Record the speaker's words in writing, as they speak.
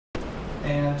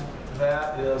And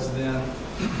that is then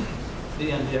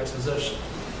the end of the exposition.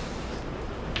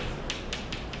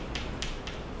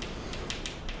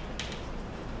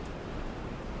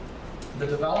 The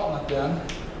development then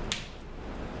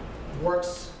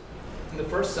works in the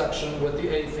first section with the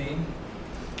A theme.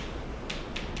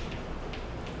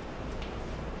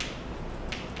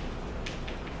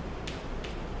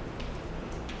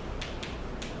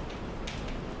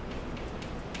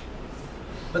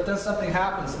 But then something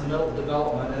happens in the middle of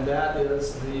development, and that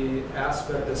is the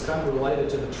aspect that's kind of related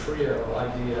to the trio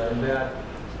idea, in that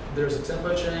there's a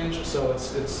tempo change, so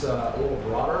it's a little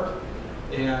broader,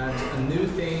 and a new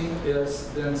theme is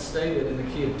then stated in the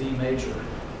key of D major.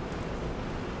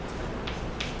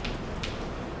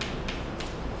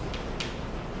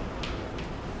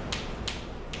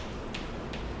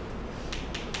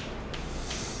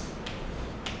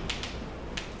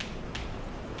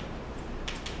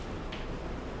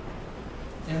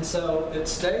 And so it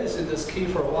stays in this key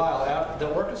for a while. After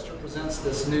the orchestra presents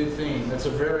this new theme. It's a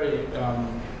very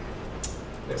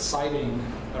exciting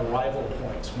arrival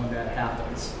point when that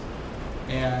happens.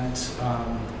 And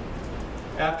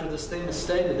after this theme is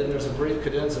stated, then there's a brief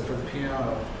cadenza for the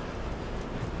piano.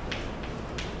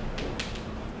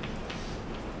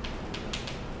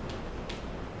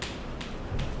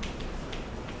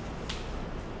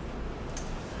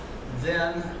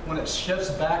 Then, when it shifts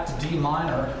back to D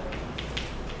minor,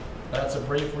 that's a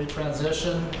brief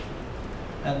retransition,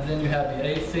 and then you have the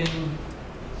A theme,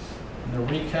 and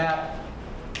the recap,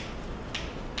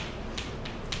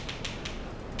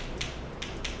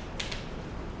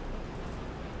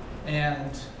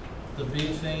 and the B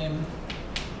theme,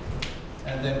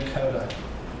 and then coda.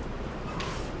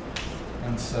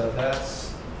 And so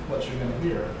that's what you're going to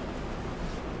hear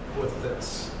with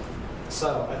this.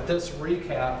 So at this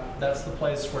recap, that's the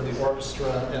place where the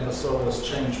orchestra and the soloist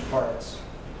change parts.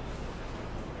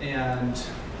 And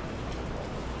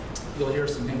you'll hear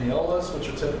some hemiolas, which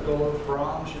are typical of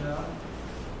Brahms, you know.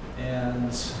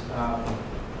 And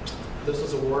this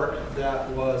is a work that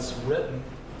was written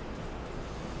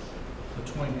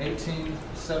between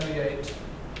 1878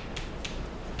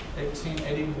 and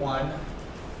 1881.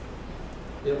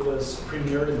 It was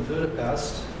premiered in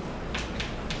Budapest.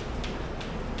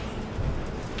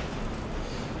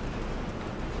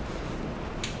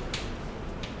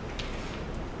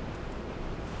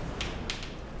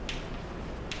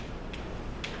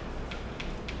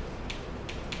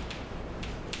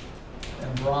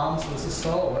 Brahms was a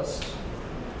soloist.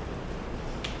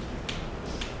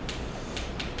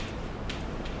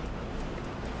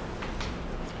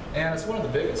 And it's one of the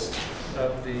biggest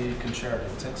of the concerti.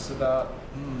 It takes about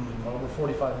over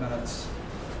 45 minutes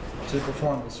to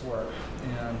perform this work.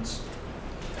 And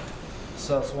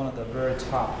so it's one of the very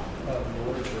top of the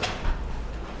literature.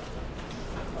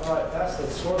 All right, that's the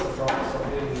scores of Brahms.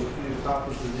 I'll give you a few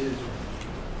copies of these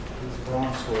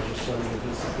Brahms scores just so you can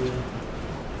disappear.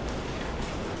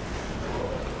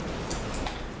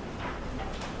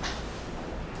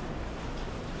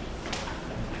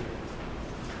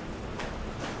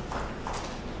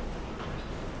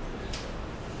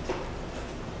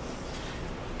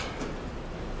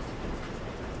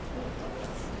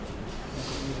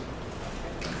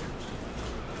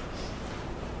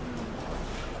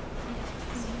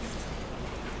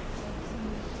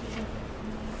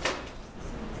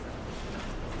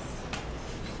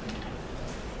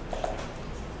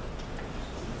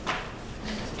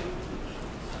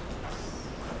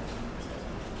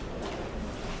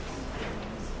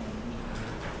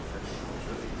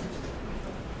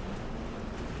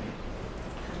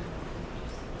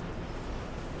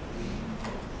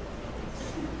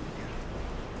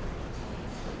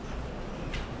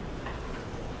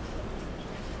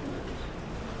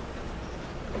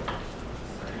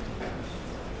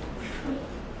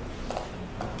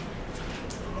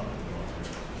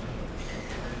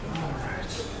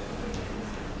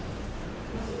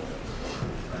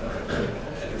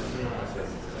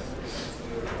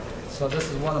 So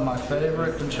this is one of my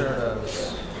favorite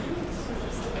concertos.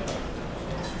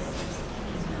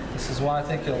 This is one I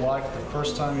think you'll like the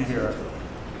first time you hear it.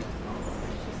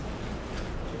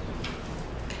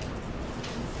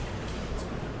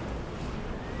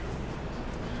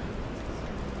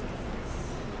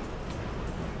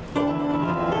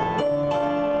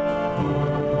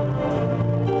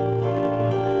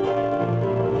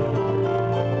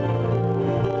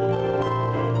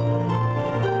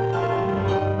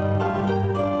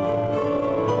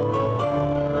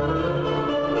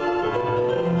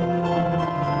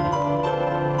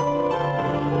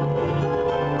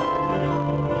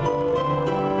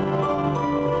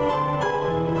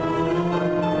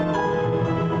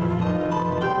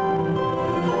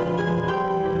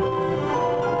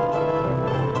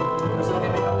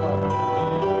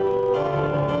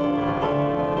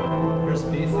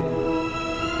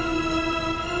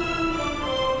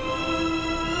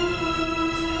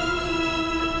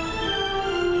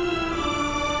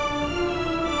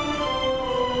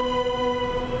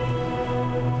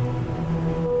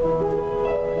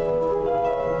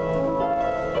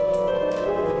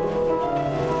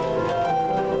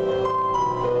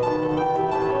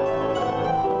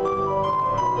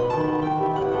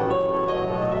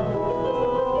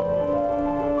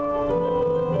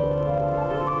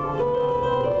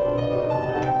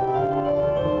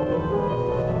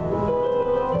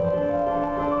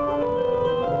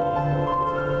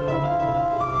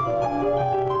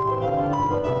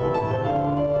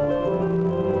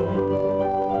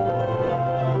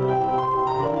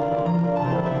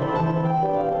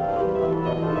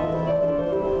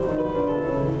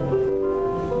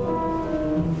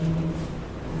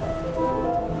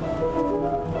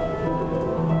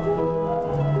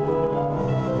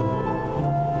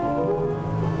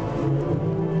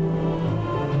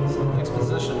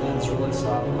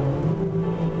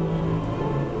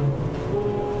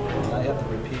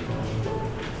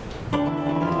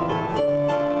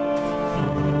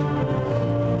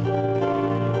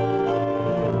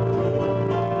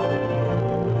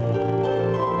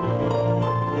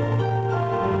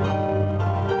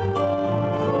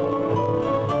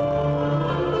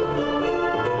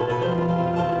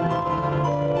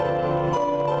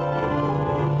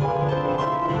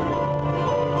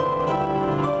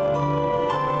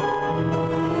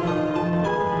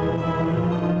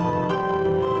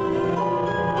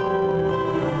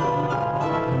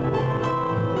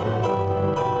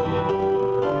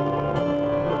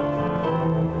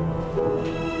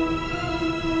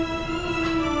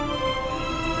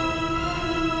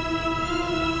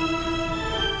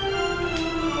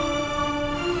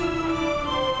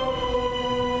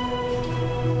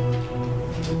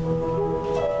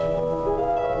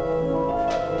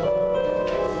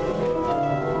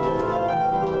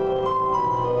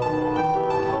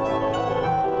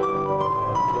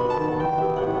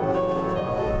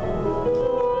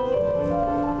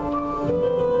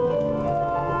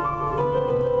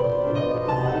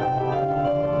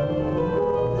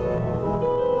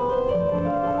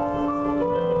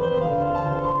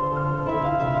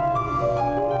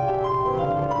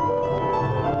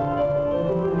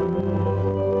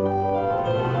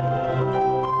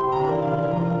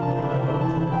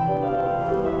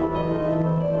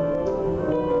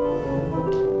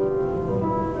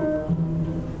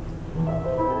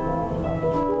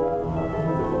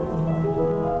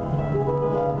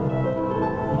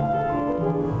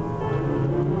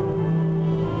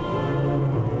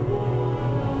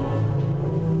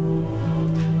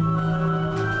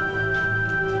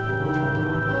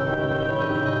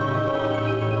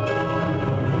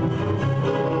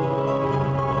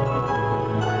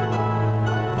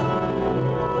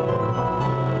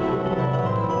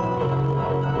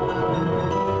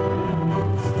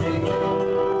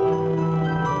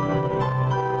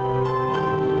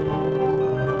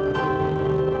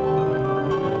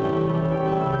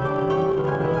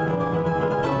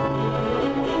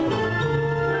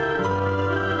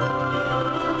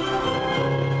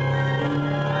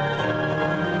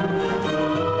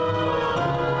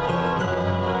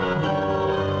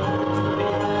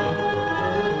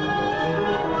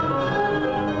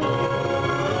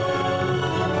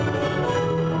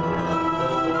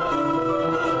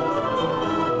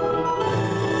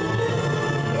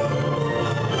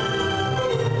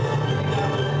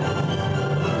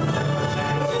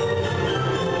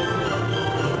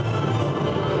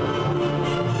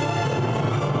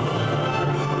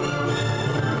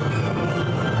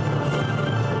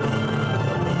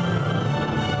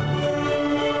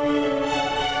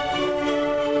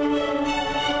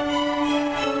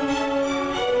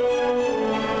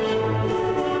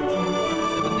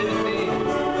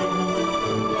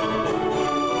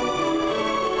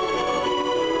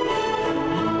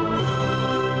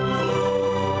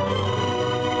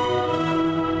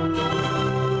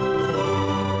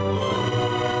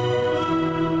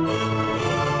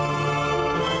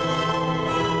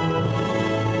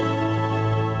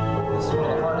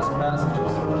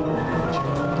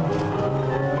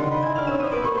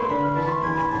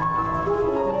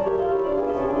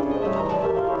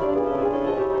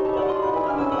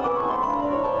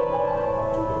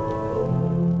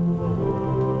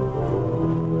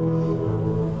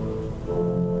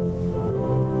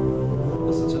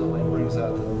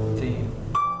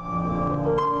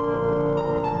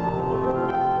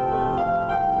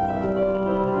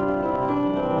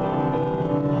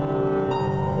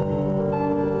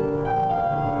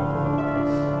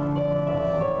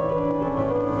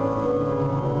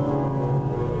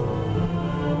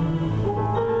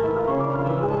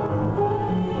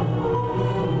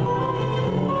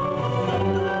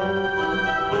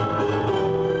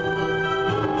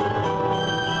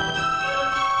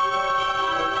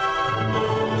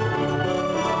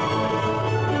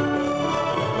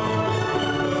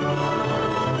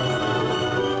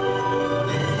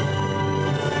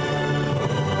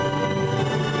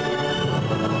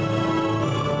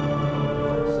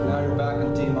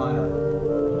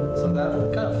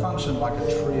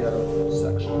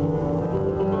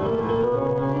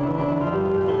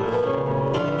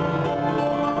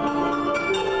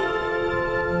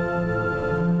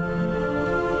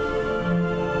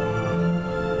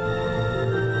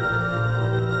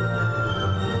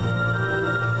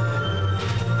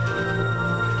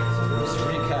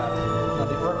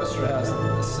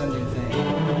 ascending theme.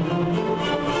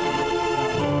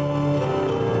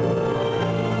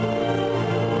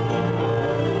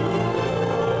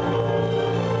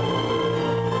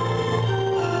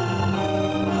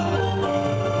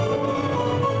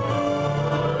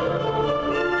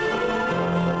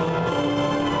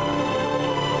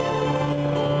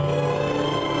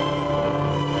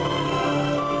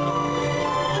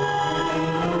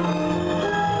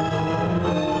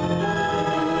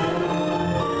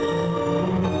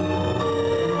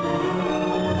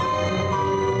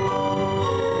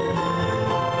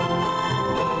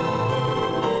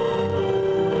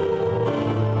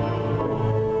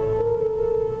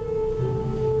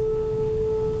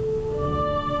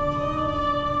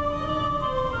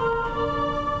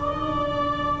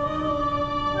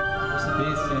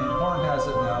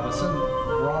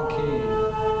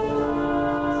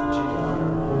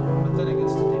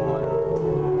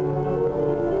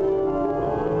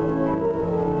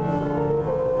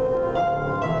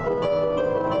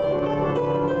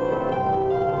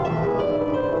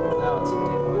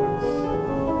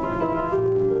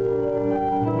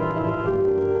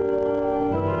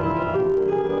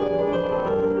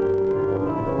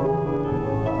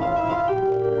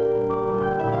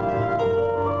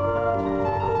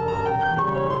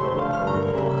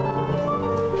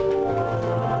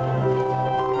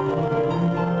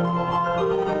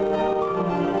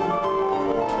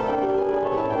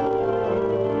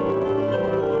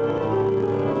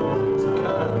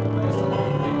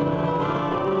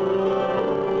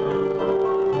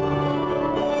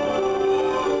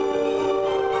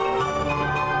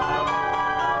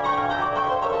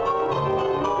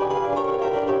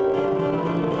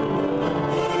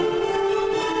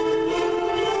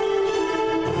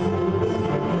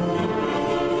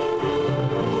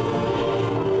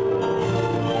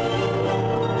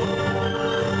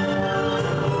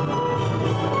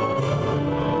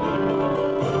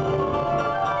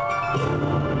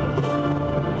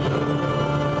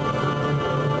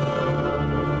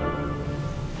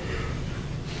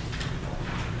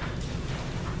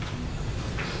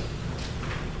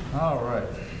 All right,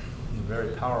 very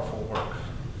powerful work.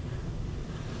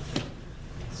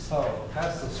 So,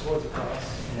 pass the scores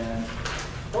across, and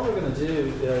what we're going to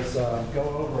do is go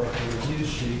over the review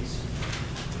sheets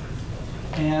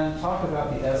and talk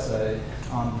about the essay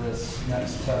on this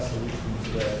next test a week from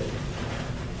today.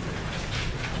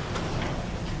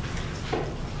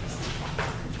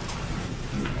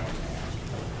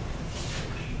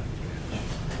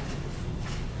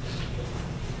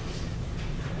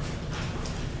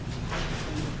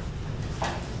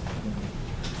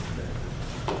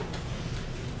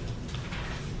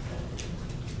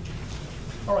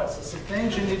 All right, so some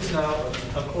things you need to know.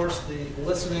 Of course, the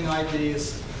listening ID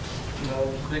is,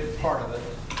 a big part of it.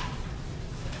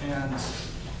 And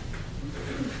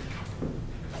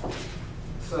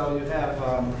so you have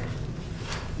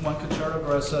one concerto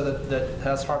grosso that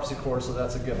has harpsichord, so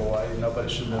that's a giveaway. Nobody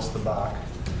should miss the Bach.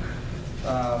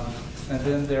 And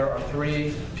then there are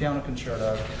 3 piano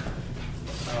concerto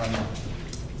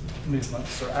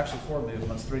movements, or actually 4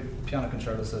 movements, 3 piano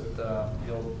concertos that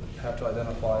you'll have to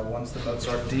identify. One's the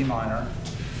Mozart D minor,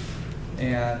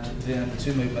 and then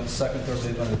 2 movements, second, third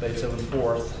movement of the Beethoven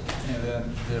fourth, and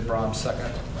then the Brahms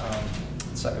second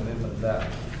movement of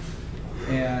that.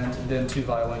 And then 2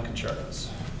 violin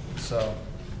concertos. So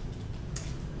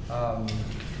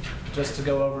just to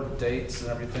go over dates and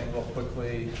everything real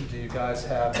quickly, do you guys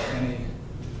have any,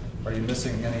 are you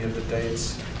missing any of the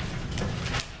dates?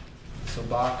 So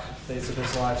Bach, dates of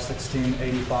his life,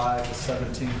 1685 to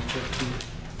 1750.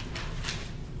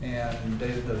 And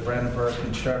date of the Brandenburg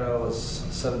Concerto is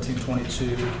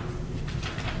 1722.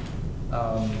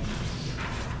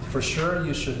 For sure,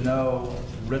 you should know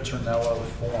ritornello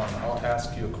form. I'll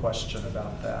ask you a question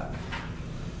about that.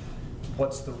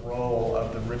 What's the role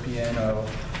of the ripieno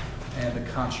and the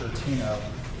concertino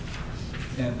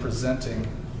in presenting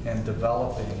and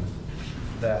developing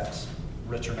that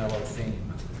ritornello theme?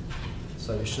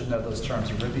 So you should know those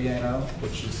terms. Ripieno,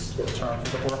 which is the term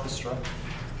for the orchestra,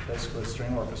 basically a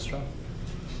string orchestra,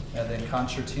 and then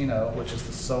concertino, which is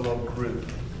the solo group.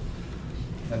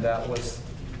 And that was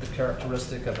the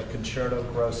characteristic of a concerto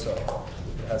grosso.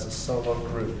 It has a solo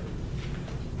group.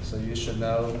 So you should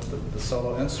know the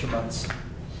solo instruments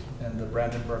in the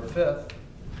Brandenburg Fifth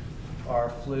are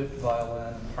flute,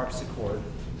 violin, harpsichord,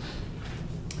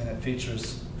 and it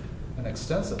features an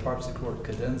extensive harpsichord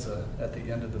cadenza at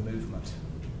the end of the movement.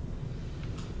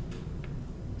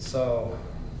 So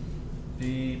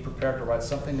be prepared to write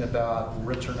something about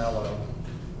ritornello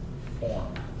form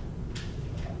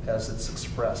as it's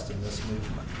expressed in this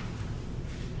movement.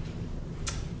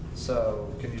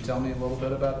 So can you tell me a little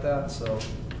bit about that? So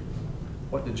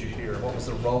what did you hear? What was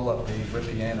the role of the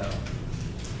ripieno?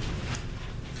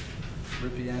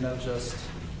 Ripieno just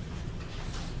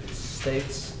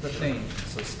states the theme.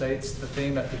 So states the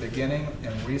theme at the beginning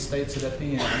and restates it at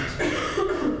the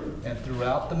end. And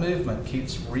throughout the movement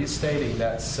keeps restating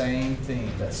that same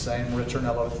theme, that same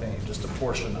ritornello theme, just a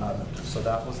portion of it. So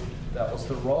that was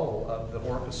the role of the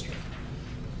orchestra.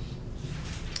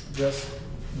 This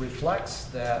reflects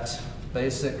that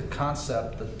basic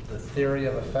concept, the theory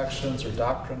of affections or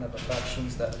doctrine of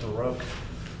affections, that Baroque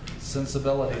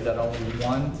sensibility that only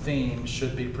one theme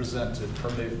should be presented per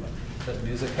movement, that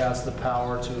music has the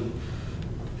power to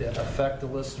affect the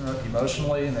listener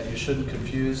emotionally, and that you shouldn't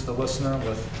confuse the listener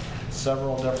with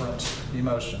several different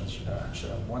emotions. You should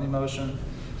have one emotion,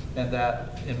 and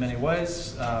that in many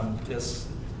ways is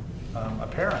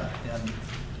apparent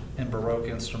in Baroque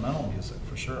instrumental music,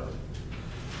 for sure.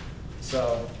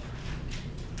 So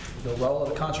the role of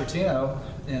the concertino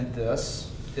in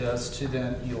this is to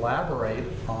then elaborate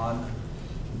on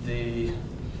the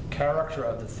character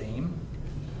of the theme,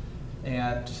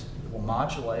 and will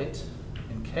modulate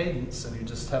in cadence, and you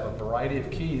just have a variety of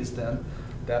keys then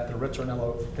that the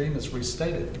ritornello theme is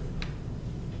restated.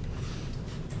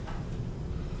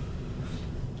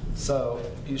 So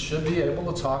you should be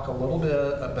able to talk a little bit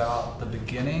about the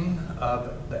beginning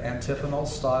of the antiphonal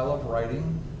style of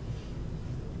writing.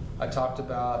 I talked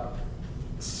about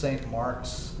St.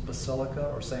 Mark's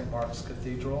Basilica or St. Mark's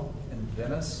Cathedral in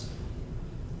Venice,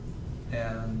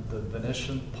 and the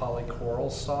Venetian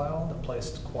polychoral style that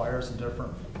placed choirs in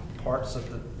different parts of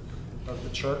the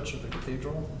church, of the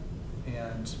cathedral.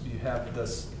 And you have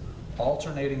this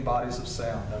alternating bodies of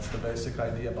sound. That's the basic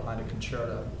idea behind a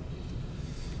concerto.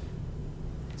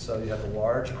 So you have the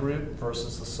large group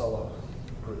versus the solo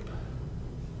group.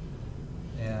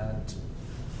 And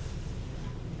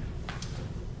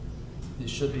you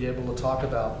should be able to talk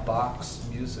about Bach's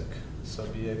music. So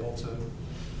be able to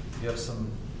give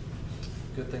some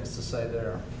good things to say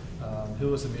there. Who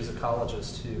was a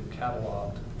musicologist who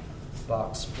cataloged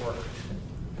Bach's work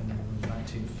in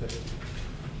 1950?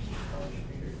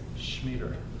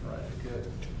 Schmieder, right, good.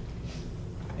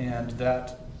 And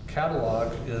that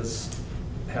catalog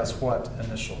has what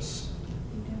initials?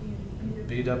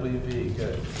 BWV,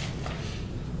 good.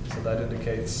 So that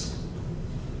indicates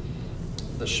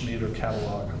the Schmieder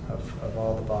catalog of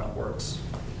all the Bach works.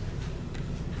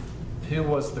 Who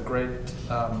was the great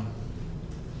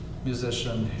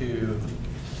musician who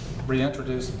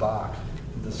reintroduced Bach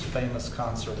in this famous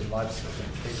concert in Leipzig in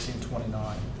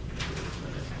 1829?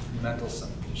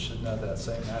 Mendelssohn. You should know that.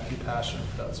 St. Matthew Passion.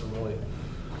 That's a really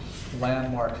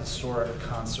landmark, historic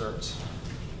concert.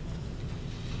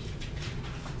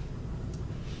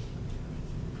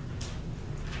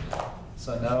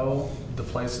 So know the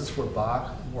places where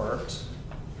Bach worked.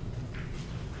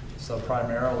 So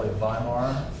primarily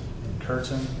Weimar and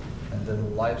Curtin, and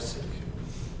then Leipzig.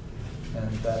 And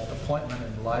that appointment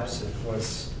in Leipzig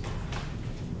was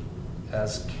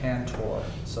as cantor,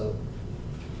 so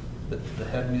the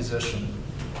head musician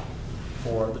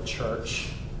for the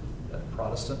church, that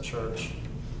Protestant church.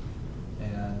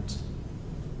 And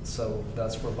so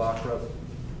that's where Bach wrote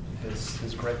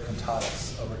his great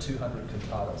cantatas, over 200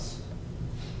 cantatas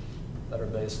that are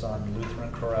based on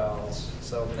Lutheran chorales.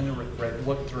 So in your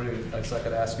look through, so I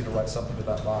could ask you to write something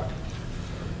about Bach.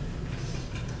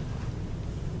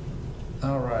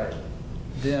 All right,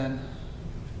 then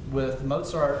with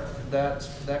Mozart, that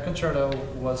concerto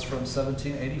was from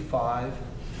 1785.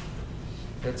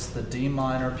 It's the D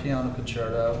minor piano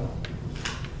concerto.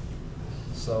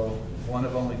 So one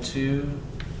of only two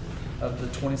of the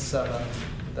 27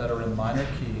 that are in minor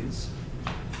keys.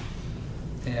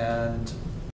 And